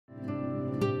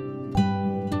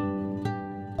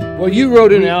Well, you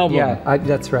wrote an album. Yeah,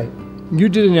 that's right. You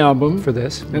did an album. For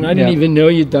this. And I didn't even know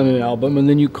you'd done an album. And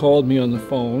then you called me on the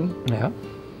phone. Yeah.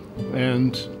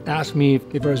 And asked me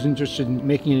if I was interested in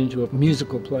making it into a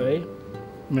musical play.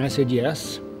 And I said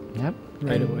yes. Yep.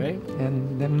 Right away.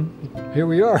 And then here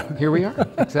we are. Here we are.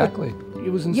 Exactly.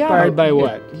 It was inspired by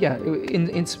what?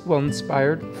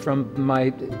 Inspired from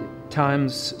my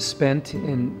times spent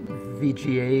in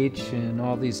VGH and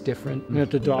all these different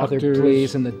at the other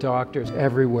plays and the doctors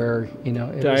everywhere, you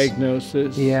know.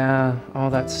 Diagnosis. Yeah, all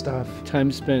that stuff.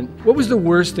 Time spent. What was the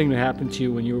worst thing that happened to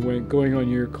you when you were going on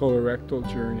your colorectal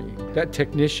journey? That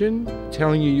technician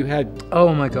telling you had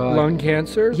oh my God, lung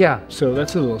cancer? Yeah. So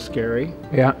that's a little scary.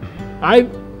 Yeah. I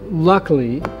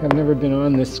luckily have never been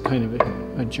on this kind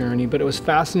of a journey, but it was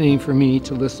fascinating for me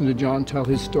to listen to John tell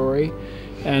his story.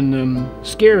 And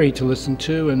scary to listen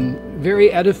to, and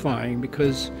very edifying,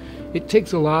 because it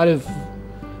takes a lot of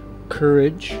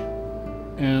courage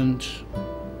and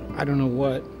I don't know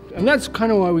what. And that's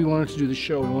kind of why we wanted to do the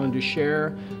show. We wanted to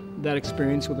share that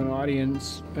experience with an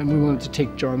audience, and we wanted to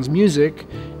take John's music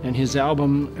and his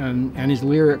album and his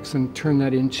lyrics and turn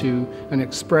that into an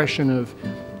expression of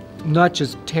not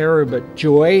just terror, but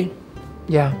joy,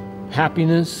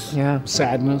 happiness,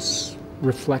 sadness,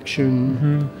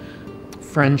 reflection,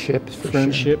 friendship,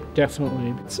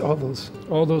 definitely. It's all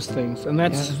those things, and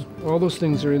that's all those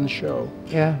things are in the show.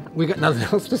 Yeah, we got nothing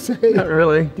else to say. Not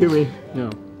really, do we? No.